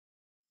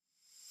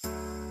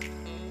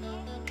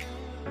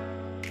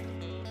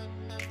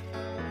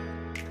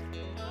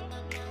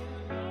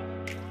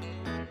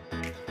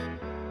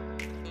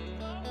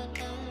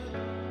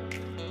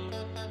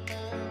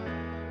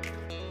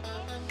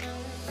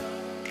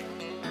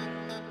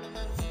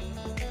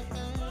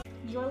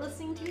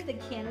the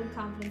Candid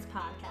Confidence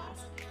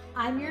Podcast.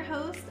 I'm your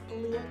host,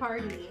 Leah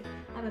Pardee.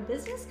 I'm a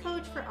business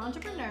coach for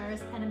entrepreneurs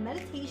and a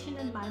meditation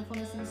and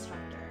mindfulness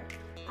instructor.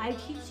 I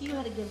teach you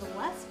how to give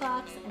less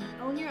fucks and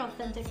own your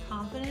authentic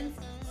confidence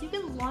so you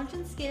can launch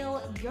and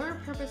scale your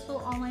purposeful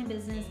online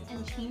business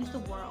and change the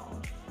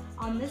world.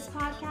 On this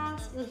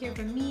podcast, you'll hear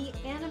from me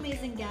and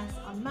amazing guests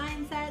on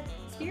mindset,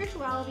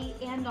 spirituality,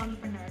 and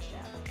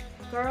entrepreneurship.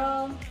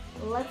 Girl,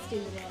 let's do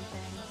the damn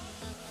thing.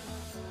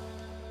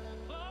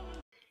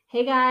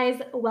 Hey guys,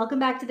 welcome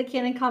back to the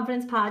Candid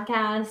Confidence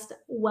Podcast.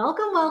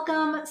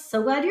 Welcome.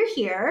 So glad you're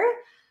here.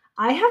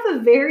 I have a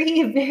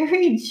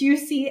very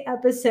juicy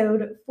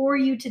episode for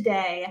you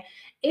today.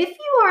 If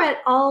you are at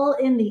all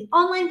in the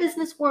online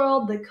business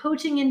world, the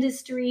coaching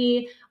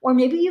industry, or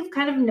maybe you've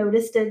kind of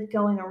noticed it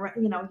going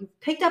around, you've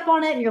picked up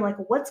on it and you're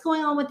like, what's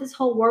going on with this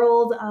whole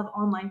world of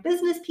online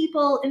business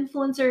people,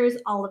 influencers,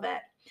 all of it.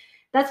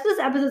 That's what this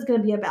episode is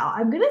going to be about.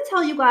 I'm going to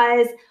tell you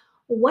guys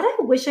what I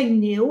wish I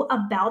knew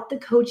about the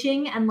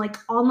coaching and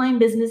online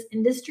business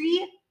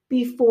industry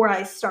before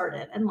I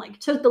started and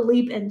took the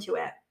leap into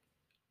it.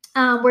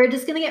 We're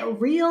just going to get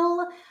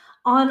real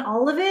on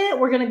all of it.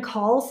 We're going to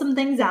call some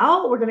things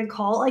out. We're going to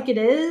call it like it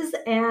is.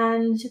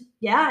 And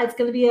yeah, it's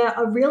going to be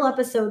a real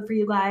episode for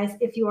you guys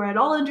if you are at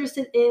all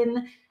interested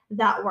in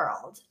that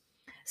world.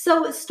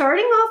 So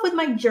starting off with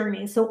my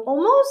journey, so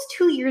almost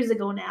 2 years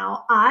ago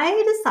now,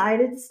 I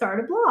decided to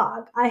start a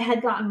blog. I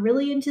had gotten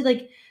really into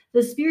the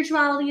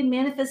spirituality and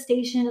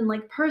manifestation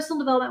and personal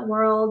development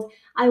world.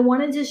 I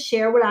wanted to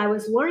share what I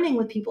was learning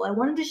with people. I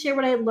wanted to share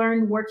what I had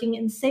learned working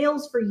in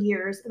sales for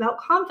years about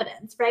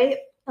confidence, right?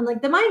 And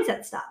the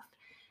mindset stuff.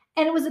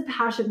 And it was a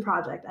passion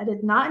project. I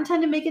did not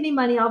intend to make any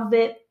money off of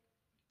it.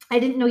 I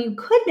didn't know you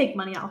could make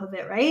money off of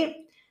it, right?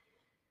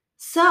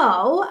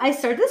 So I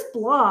started this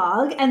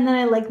blog and then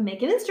I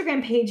make an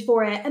Instagram page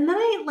for it. And then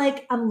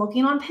I'm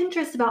looking on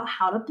Pinterest about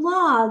how to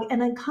blog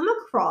and I come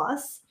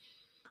across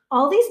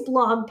all these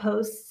blog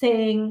posts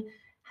saying,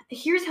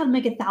 here's how to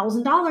make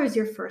 $1,000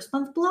 your first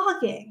month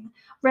blogging,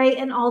 right?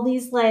 And all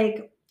these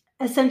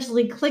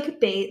essentially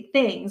clickbait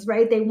things,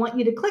 right? They want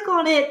you to click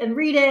on it and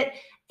read it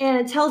and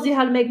it tells you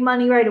how to make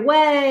money right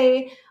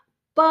away,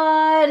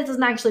 but it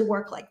doesn't actually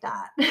work like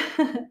that.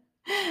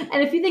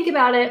 And if you think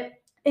about it,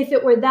 if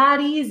it were that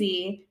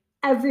easy,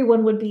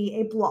 everyone would be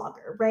a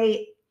blogger,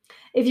 right?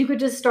 If you could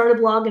just start a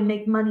blog and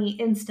make money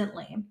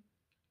instantly.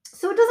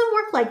 So it doesn't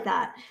work like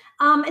that.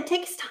 It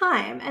takes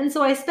time. And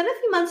so I spent a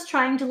few months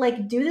trying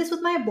to do this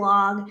with my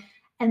blog.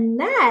 And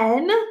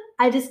then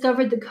I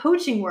discovered the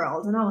coaching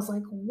world and I was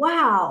like,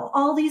 wow,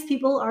 all these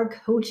people are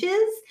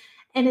coaches.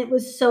 And it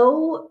was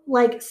so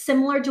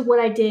similar to what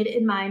I did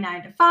in my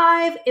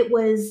 9-to-5. It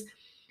was,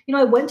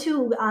 I went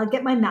to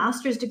get my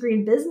master's degree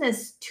in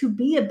business to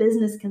be a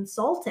business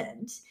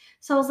consultant.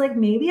 So I was like,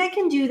 maybe I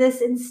can do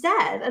this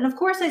instead. And of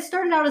course, I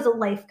started out as a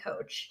life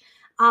coach.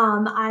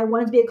 I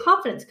wanted to be a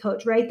confidence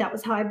coach, right? That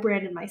was how I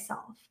branded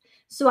myself.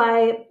 So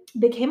I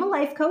became a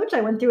life coach.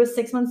 I went through a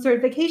 6-month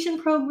certification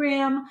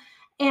program.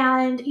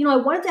 And, I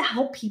wanted to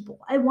help people.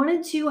 I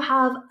wanted to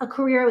have a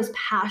career I was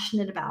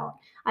passionate about.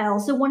 I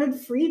also wanted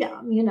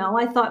freedom.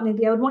 I thought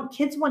maybe I would want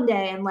kids one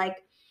day and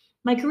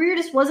my career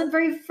just wasn't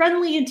very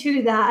friendly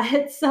to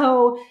that.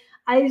 So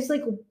I was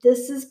like,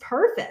 this is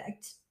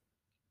perfect.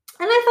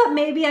 And I thought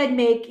maybe I'd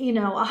make,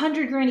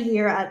 $100,000 a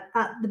year at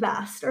the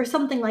best or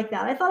something like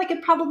that. I thought I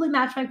could probably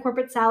match my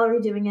corporate salary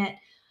doing it.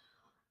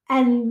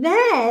 And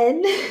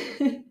then,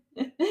 and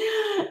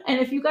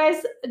if you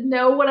guys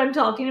know what I'm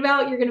talking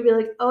about, you're going to be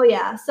like, oh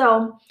yeah.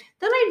 So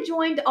then I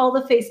joined all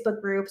the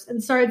Facebook groups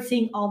and started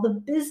seeing all the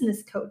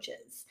business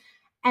coaches.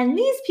 And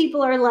these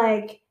people are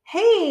like,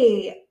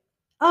 hey,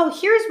 oh,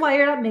 here's why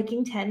you're not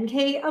making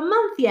 $10,000 a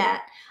month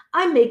yet.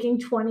 I'm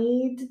making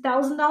 $20,000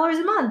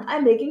 a month.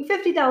 I'm making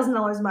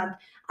 $50,000 a month.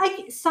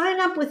 I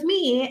sign up with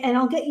me and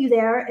I'll get you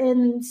there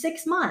in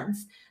 6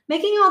 months.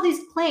 Making all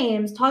these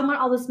claims, talking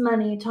about all this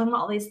money, talking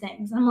about all these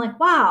things. And I'm like,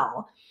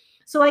 wow.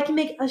 So I can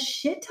make a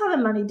shit ton of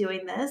money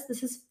doing this.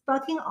 This is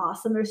fucking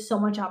awesome. There's so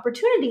much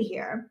opportunity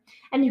here.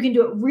 And you can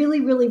do it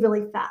really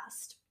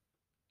fast.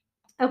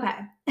 Okay.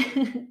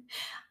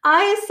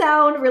 I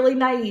sound really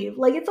naive.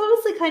 It's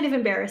honestly kind of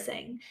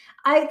embarrassing.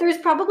 There's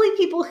probably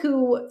people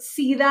who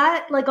see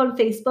that on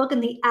Facebook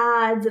and the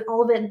ads and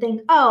all of it and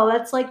think, oh,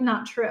 that's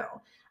not true.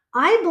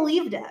 I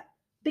believed it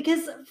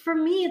because for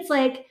me, it's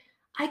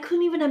I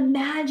couldn't even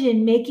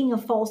imagine making a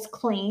false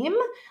claim,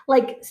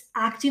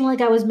 acting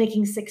like I was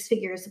making 6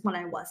 figures when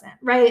I wasn't,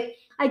 right?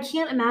 I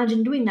can't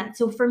imagine doing that.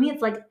 So for me,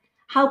 it's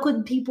how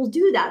could people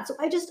do that? So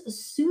I just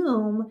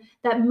assume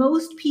that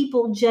most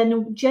people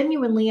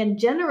genuinely and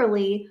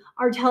generally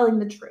are telling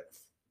the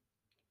truth.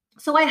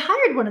 So I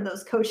hired one of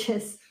those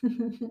coaches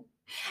and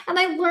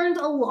I learned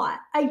a lot.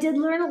 I did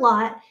learn a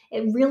lot.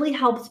 It really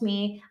helped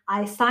me.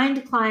 I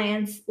signed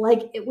clients.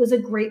 It was a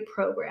great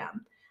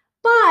program.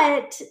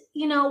 But,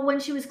 when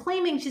she was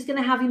claiming she's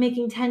going to have you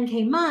making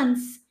 $10,000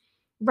 months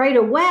right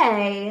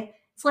away,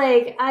 it's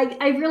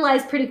I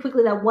realized pretty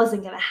quickly that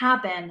wasn't going to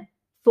happen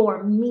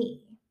for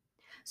me.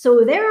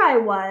 So there I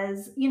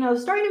was,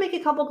 starting to make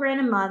a couple grand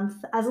a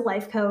month as a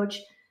life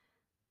coach,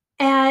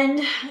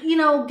 And,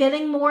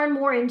 getting more and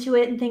more into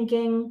it and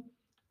thinking,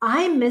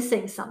 I'm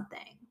missing something.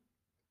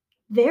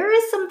 There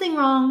is something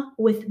wrong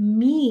with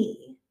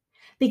me,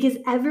 because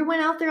everyone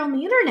out there on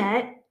the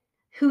internet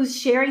who's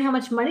sharing how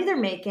much money they're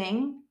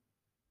making,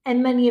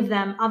 and many of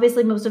them,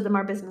 obviously most of them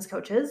are business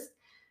coaches,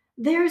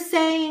 they're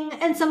saying,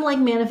 and some like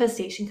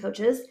manifestation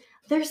coaches,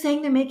 they're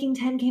saying they're making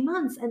 10K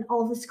months and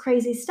all this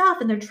crazy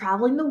stuff, and they're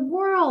traveling the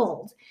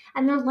world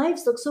and their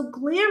lives look so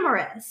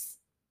glamorous.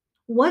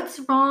 What's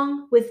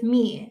wrong with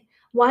me?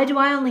 Why do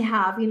I only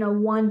have,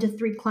 1 to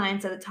 3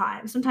 clients at a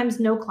time? Sometimes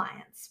no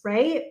clients,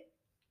 right?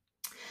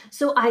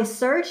 So I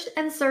searched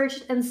and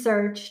searched and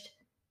searched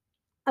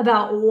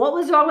about what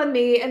was wrong with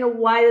me and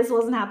why this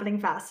wasn't happening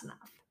fast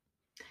enough.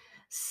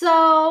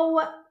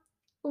 So,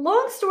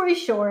 long story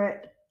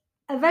short,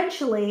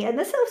 eventually, and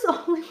this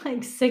was only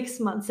like 6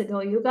 months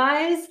ago, you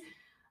guys,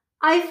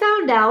 I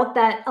found out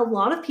that a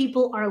lot of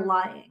people are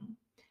lying.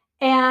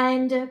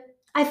 And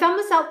I found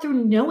this out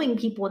through knowing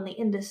people in the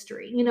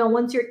industry.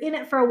 Once you're in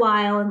it for a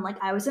while, and like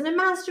I was in a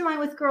mastermind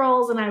with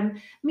girls and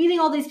I'm meeting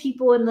all these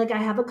people, and like I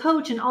have a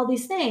coach and all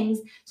these things.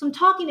 So I'm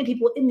talking to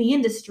people in the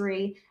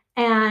industry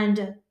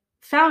and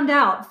found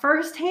out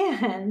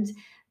firsthand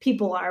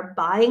people are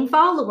buying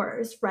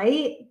followers,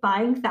 right?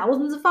 Buying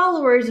thousands of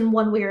followers in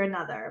one way or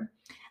another.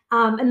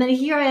 And then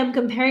here I am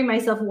comparing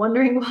myself,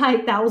 wondering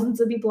why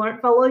thousands of people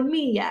aren't following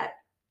me yet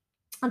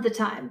at the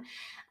time.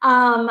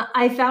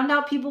 I found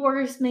out people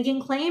were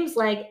making claims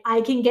like,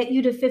 I can get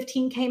you to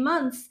 15K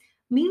months.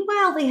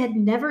 Meanwhile, they had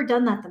never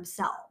done that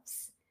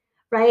themselves,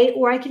 right?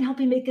 Or I can help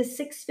you make a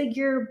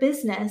 6-figure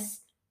business.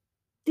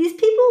 These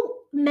people,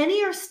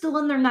 many are still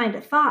in their 9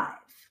 to 5.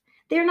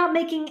 They're not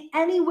making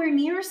anywhere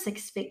near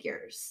 6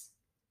 figures.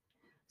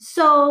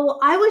 So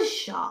I was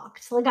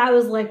shocked. Like, I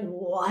was like,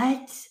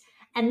 what?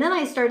 And then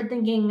I started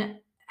thinking,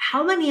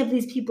 how many of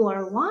these people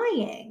are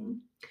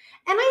lying?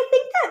 And I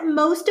think that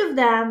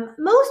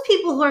most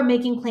people who are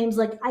making claims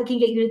like, I can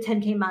get you to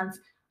 10K months,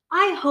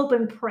 I hope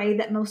and pray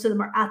that most of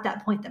them are at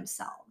that point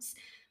themselves.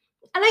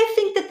 And I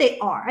think that they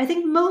are. I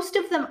think most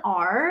of them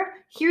are.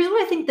 Here's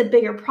what I think the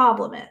bigger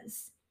problem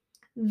is.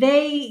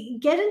 They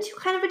get into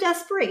kind of a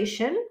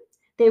desperation.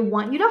 They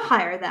want you to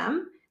hire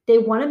them. They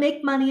want to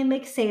make money and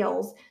make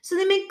sales. So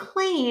they make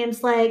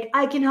claims like,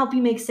 I can help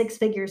you make 6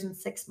 figures in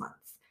 6 months.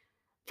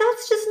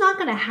 That's just not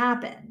going to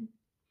happen.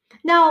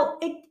 Now,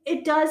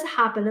 it does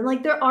happen, and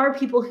like there are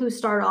people who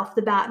start off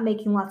the bat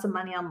making lots of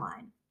money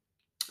online.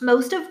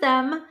 Most of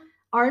them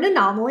are an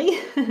anomaly,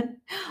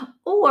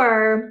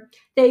 or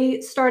they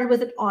started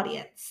with an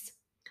audience.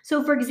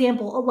 So, for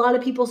example, a lot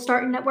of people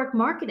start in network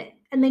marketing,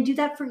 and they do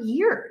that for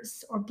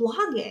years, or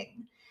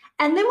blogging.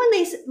 And then when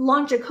they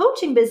launch a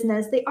coaching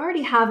business, they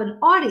already have an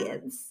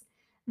audience.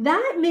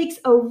 That makes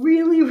a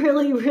really,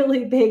 really,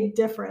 really big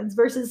difference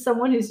versus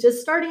someone who's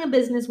just starting a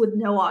business with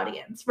no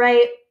audience,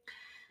 right?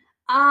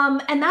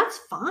 And that's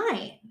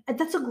fine.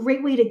 That's a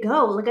great way to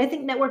go. Like, I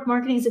think network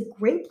marketing is a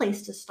great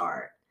place to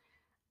start.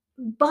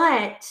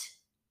 But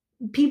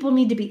people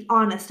need to be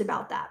honest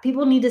about that.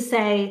 People need to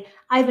say,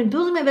 I've been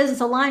building my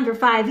business online for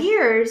 5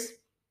 years,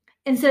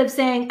 instead of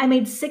saying I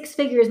made 6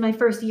 figures my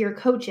first year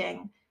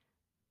coaching,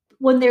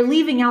 when they're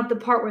leaving out the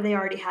part where they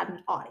already had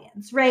an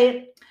audience,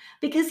 right?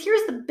 Because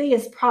here's the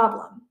biggest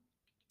problem.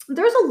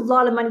 There's a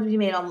lot of money to be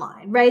made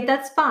online, right?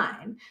 That's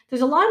fine.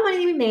 There's a lot of money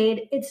to be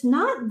made. It's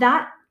not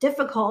that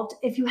difficult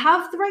if you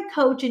have the right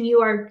coach and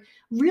you are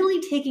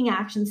really taking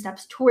action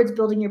steps towards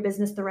building your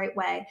business the right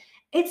way.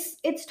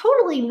 It's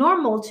totally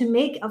normal to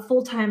make a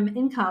full-time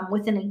income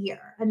within a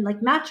year and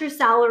like match your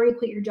salary,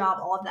 quit your job,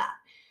 all of that.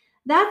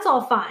 That's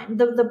all fine.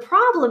 The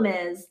problem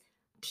is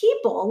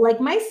people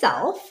like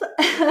myself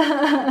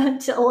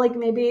until like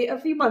maybe a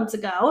few months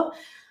ago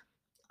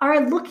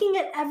are looking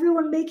at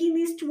everyone making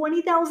these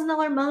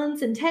 $20,000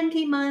 months and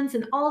 10K months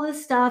and all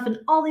this stuff and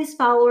all these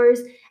followers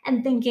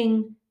and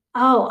thinking,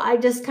 oh, I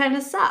just kind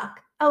of suck.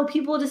 Oh,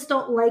 people just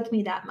don't like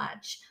me that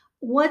much.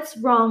 What's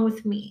wrong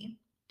with me?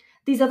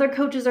 These other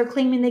coaches are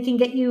claiming they can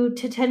get you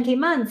to 10K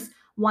months.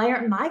 Why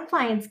aren't my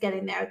clients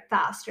getting there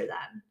faster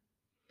then?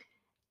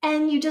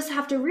 And you just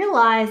have to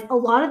realize a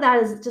lot of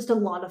that is just a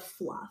lot of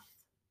fluff.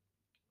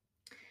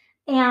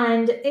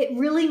 And it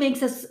really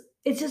makes us,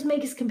 it just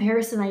makes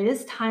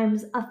comparisonitis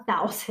times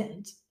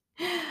 1,000.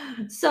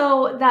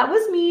 So that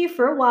was me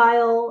for a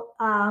while.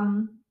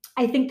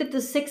 I think that the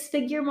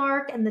 6-figure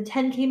mark and the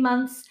 10K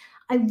months,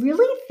 I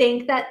really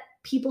think that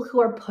people who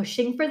are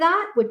pushing for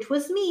that, which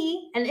was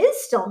me and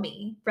is still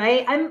me,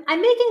 right? I'm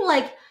making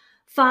like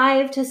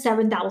 $5,000 to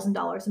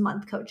 $7,000 a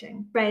month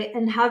coaching, right?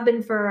 And have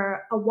been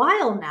for a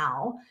while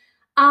now.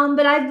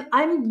 But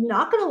I'm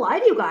not gonna lie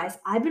to you guys,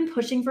 I've been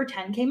pushing for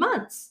 10K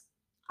months.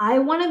 I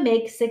want to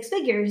make 6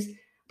 figures,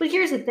 but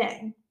here's the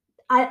thing.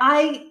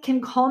 I can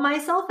call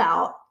myself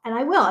out, and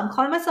I will. I'm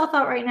calling myself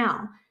out right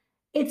now.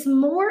 It's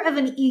more of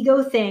an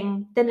ego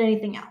thing than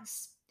anything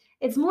else.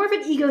 It's more of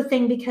an ego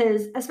thing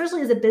because,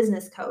 especially as a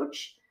business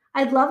coach,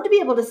 I'd love to be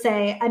able to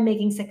say I'm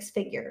making 6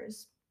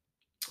 figures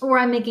or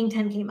I'm making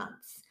 10K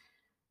months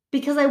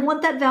because I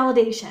want that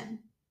validation.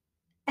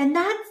 And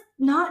that's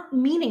not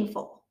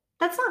meaningful.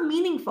 That's not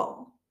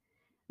meaningful.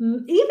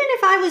 Even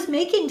if I was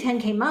making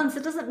 10K months,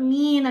 it doesn't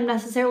mean I'm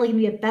necessarily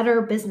going to be a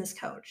better business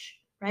coach,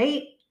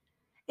 right?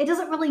 It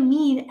doesn't really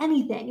mean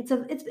anything. It's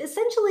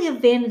essentially a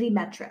vanity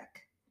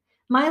metric.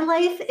 My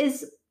life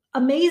is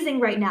amazing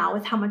right now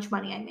with how much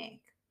money I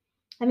make.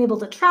 I'm able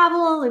to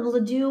travel, able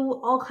to do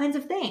all kinds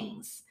of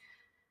things.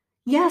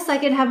 Yes, I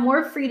can have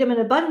more freedom and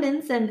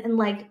abundance and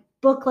like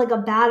book like a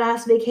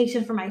badass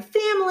vacation for my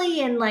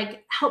family and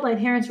like help my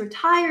parents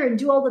retire and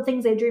do all the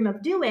things I dream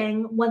of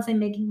doing once I'm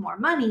making more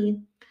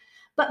money.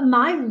 But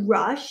my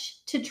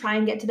rush to try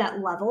and get to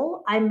that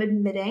level, I'm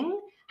admitting,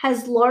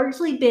 has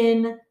largely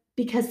been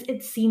because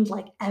it seemed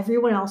like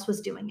everyone else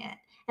was doing it.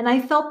 And I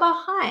felt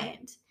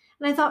behind.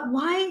 And I thought,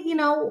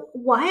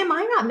 why am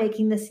I not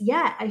making this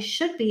yet? I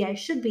should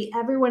be.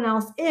 Everyone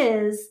else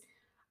is.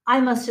 I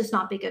must just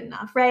not be good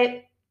enough,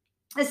 right?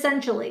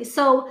 Essentially.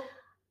 So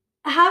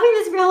having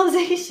this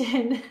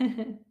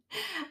realization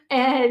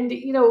and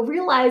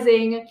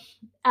realizing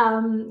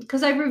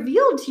because I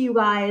revealed to you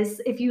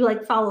guys, if you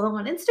like follow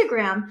on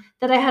Instagram,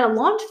 that I had a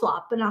launch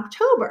flop in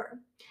October.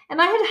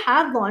 And I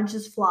had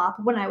launches flop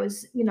when I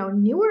was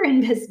newer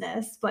in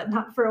business, but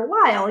not for a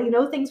while.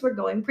 Things were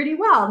going pretty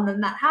well, and then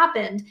that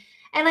happened,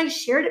 and I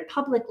shared it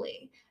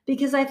publicly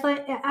because I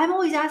thought, I'm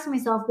always asking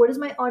myself, what does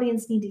my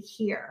audience need to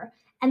hear?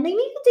 And they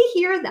needed to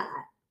hear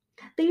that.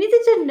 They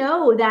needed to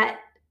know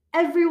that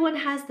everyone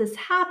has this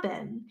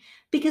happen,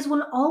 because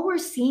when all we're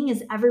seeing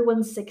is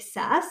everyone's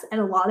success, and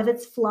a lot of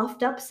it's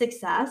fluffed up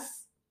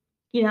success,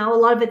 a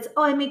lot of it's,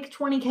 oh, I make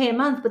 20K a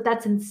month, but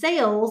that's in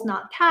sales,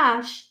 not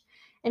cash.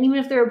 And even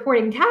if they're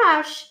reporting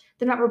cash,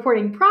 they're not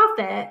reporting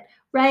profit,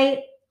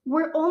 right?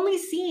 We're only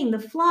seeing the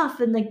fluff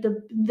and like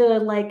the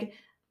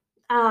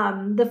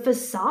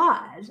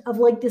facade of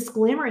like this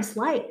glamorous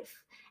life.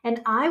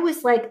 And I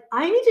was like,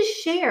 I need to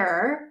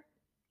share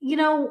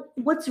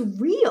what's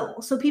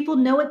real, so people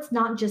know it's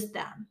not just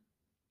them,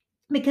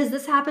 because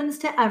this happens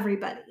to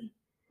everybody.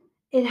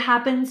 It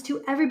happens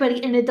to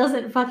everybody, and it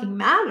doesn't fucking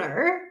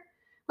matter.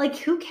 Like,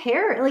 who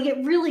cares? Like,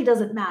 it really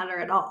doesn't matter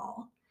at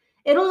all.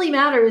 It only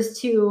matters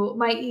to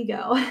my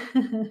ego.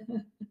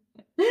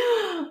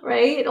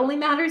 Right? It only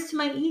matters to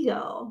my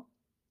ego.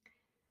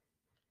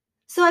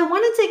 So I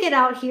wanted to get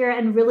out here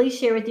and really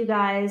share with you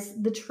guys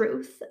the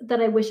truth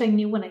that I wish I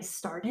knew when I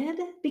started,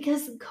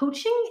 because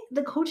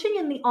the coaching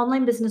in the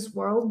online business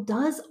world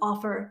does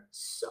offer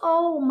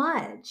so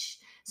much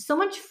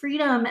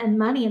freedom and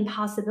money and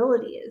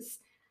possibilities.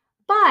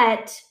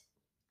 But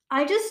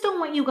I just don't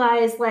want you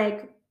guys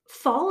like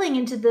falling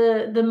into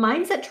the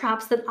mindset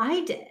traps that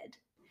I did.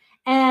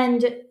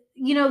 And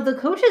the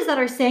coaches that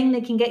are saying they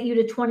can get you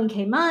to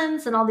 20K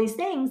months and all these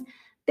things,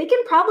 they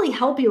can probably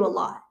help you a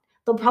lot.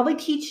 They'll probably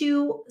teach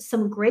you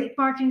some great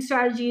marketing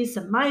strategies,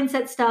 some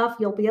mindset stuff.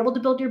 You'll be able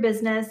to build your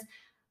business,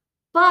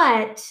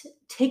 but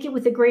take it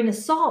with a grain of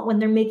salt when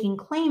they're making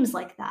claims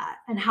like that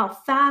and how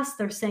fast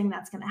they're saying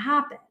that's going to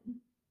happen.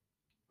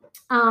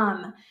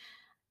 And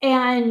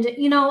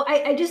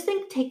I just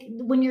think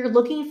when you're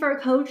looking for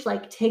a coach,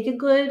 like take a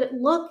good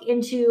look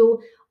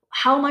into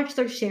how much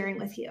they're sharing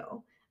with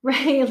you,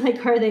 right?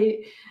 Like, are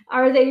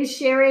they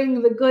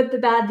sharing the good, the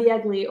bad, the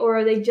ugly, or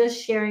are they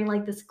just sharing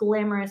like this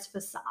glamorous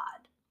facade?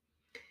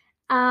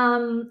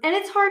 And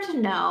it's hard to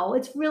know.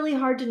 It's really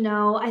hard to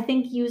know. I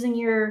think using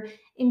your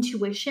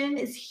intuition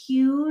is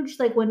huge.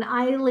 Like when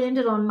I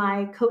landed on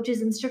my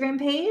coach's Instagram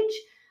page,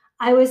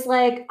 I was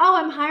like, oh,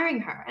 I'm hiring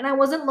her. And I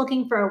wasn't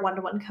looking for a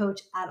one-to-one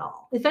coach at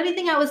all. If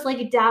anything, I was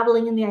like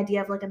dabbling in the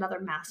idea of like another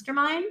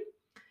mastermind.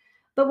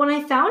 But when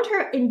I found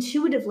her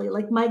intuitively,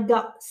 like my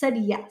gut said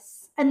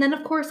yes. And then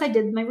of course I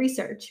did my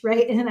research,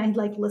 right? And I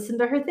like listened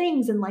to her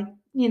things and like,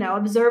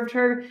 observed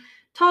her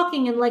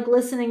talking and like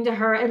listening to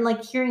her and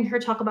like hearing her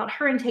talk about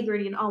her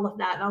integrity and all of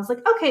that. And I was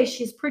like, okay,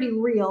 she's pretty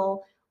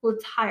real.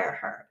 Let's hire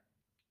her.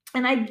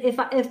 And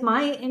if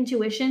my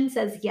intuition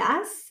says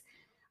yes,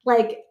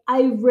 like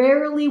I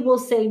rarely will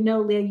say,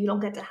 no, Leah, you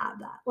don't get to have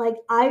that. Like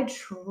I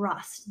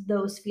trust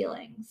those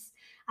feelings.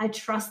 I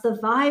trust the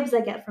vibes I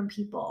get from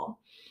people.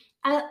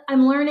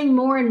 I'm learning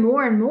more and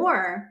more and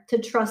more to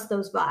trust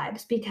those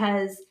vibes,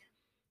 because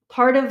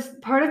part of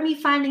me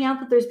finding out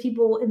that there's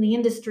people in the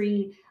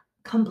industry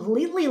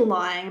completely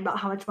lying about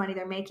how much money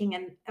they're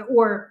making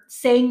or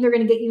saying they're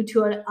going to get you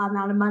to an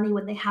amount of money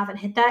when they haven't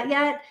hit that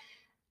yet.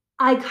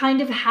 I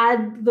kind of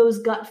had those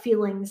gut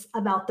feelings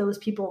about those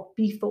people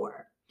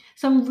before.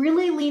 So I'm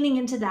really leaning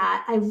into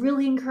that. I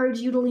really encourage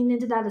you to lean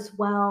into that as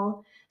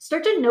well.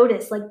 Start to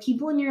notice like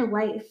people in your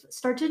life,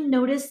 start to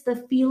notice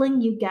the feeling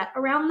you get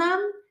around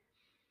them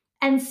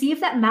and see if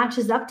that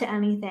matches up to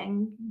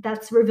anything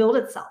that's revealed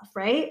itself,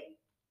 right?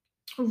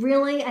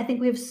 Really, I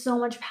think we have so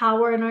much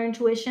power in our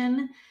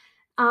intuition.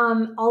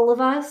 All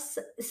of us,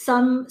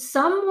 some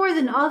more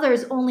than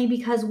others, only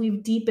because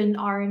we've deepened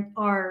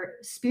our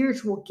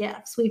spiritual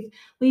gifts.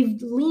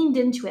 We've leaned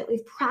into it.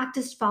 We've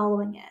practiced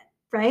following it,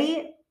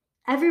 right?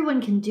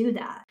 Everyone can do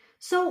that.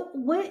 So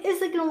what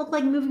is it going to look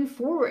like moving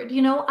forward?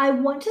 I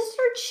want to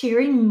start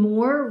sharing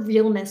more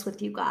realness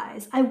with you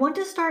guys. I want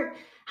to start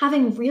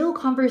having real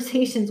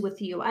conversations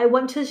with you. I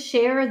want to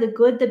share the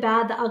good, the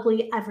bad, the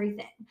ugly,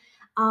 everything.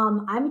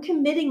 I'm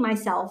committing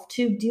myself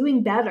to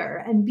doing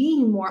better and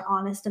being more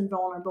honest and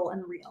vulnerable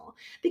and real.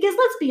 Because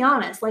let's be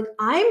honest, like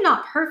I'm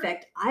not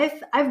perfect.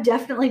 I've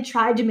definitely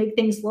tried to make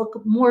things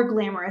look more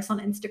glamorous on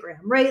Instagram,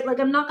 right? Like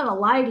I'm not gonna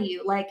lie to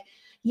you. Like,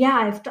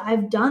 yeah,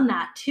 I've done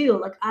that too.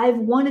 Like I've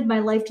wanted my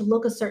life to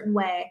look a certain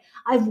way.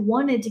 I've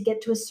wanted to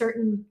get to a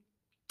certain,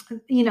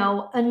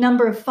 a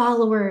number of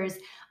followers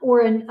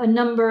or a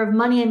number of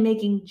money I'm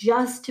making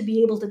just to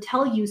be able to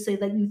tell you so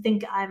that you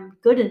think I'm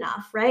good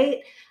enough, right?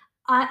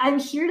 I'm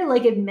here to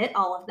like admit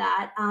all of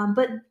that.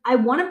 But I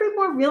want to bring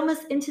more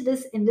realness into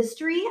this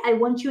industry. I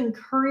want to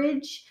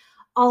encourage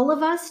all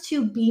of us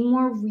to be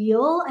more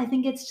real. I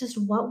think it's just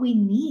what we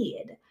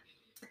need.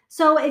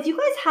 So if you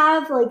guys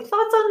have like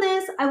thoughts on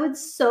this, I would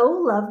so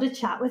love to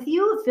chat with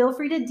you. Feel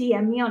free to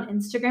DM me on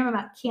Instagram. I'm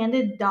at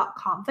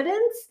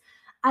candid.confidence.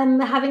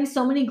 I'm having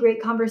so many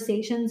great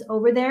conversations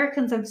over there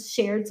because I've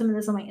shared some of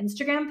this on my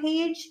Instagram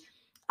page.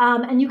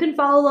 And you can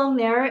follow along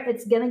there.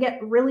 It's going to get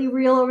really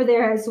real over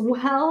there as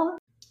well.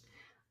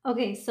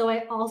 Okay, so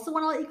I also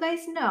want to let you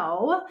guys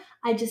know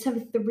I just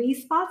have 3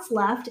 spots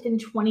left in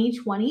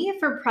 2020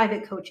 for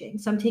private coaching.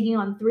 So I'm taking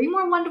on 3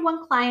 more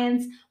one-to-one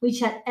clients. We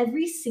chat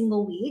every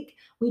single week.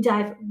 We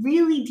dive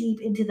really deep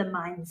into the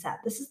mindset.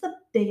 This is the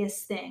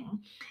biggest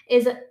thing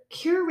is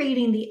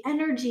curating the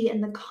energy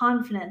and the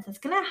confidence that's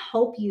going to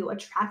help you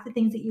attract the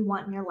things that you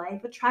want in your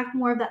life, attract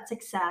more of that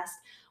success.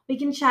 We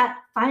can chat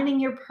finding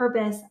your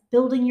purpose,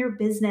 building your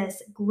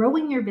business,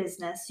 growing your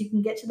business so you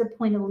can get to the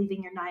point of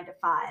leaving your 9 to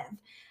 5.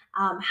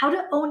 How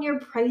to own your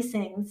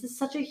pricing. This is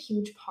such a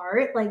huge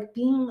part, like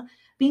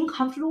being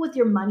comfortable with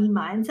your money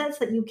mindset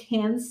so that you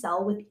can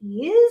sell with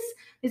ease.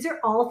 These are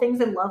all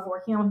things I love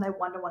working on with my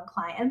one-to-one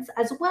clients,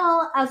 as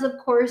well as, of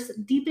course,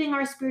 deepening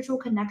our spiritual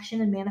connection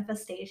and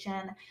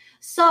manifestation.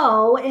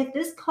 So if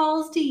this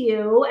calls to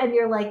you and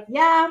you're like,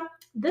 yeah,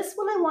 this is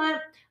what I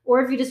want,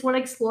 or if you just want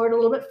to explore it a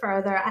little bit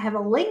further, I have a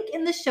link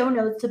in the show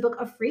notes to book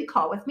a free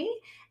call with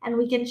me and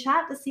we can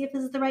chat to see if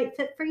this is the right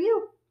fit for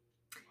you.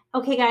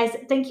 Okay, guys,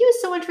 thank you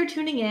so much for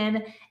tuning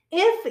in.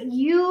 If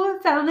you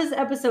found this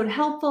episode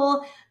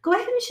helpful, go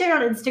ahead and share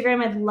it on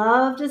Instagram. I'd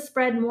love to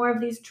spread more of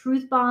these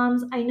truth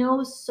bombs. I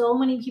know so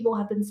many people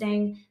have been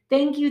saying,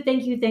 thank you,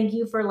 thank you, thank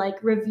you for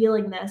like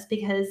revealing this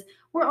because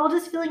we're all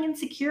just feeling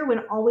insecure when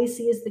all we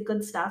see is the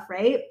good stuff,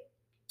 right?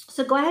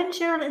 So go ahead and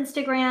share on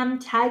Instagram,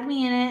 tag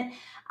me in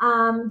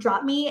it,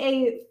 drop me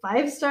a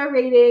 5-star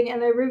rating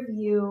and a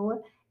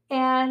review.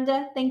 And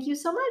thank you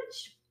so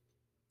much.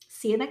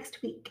 See you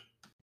next week.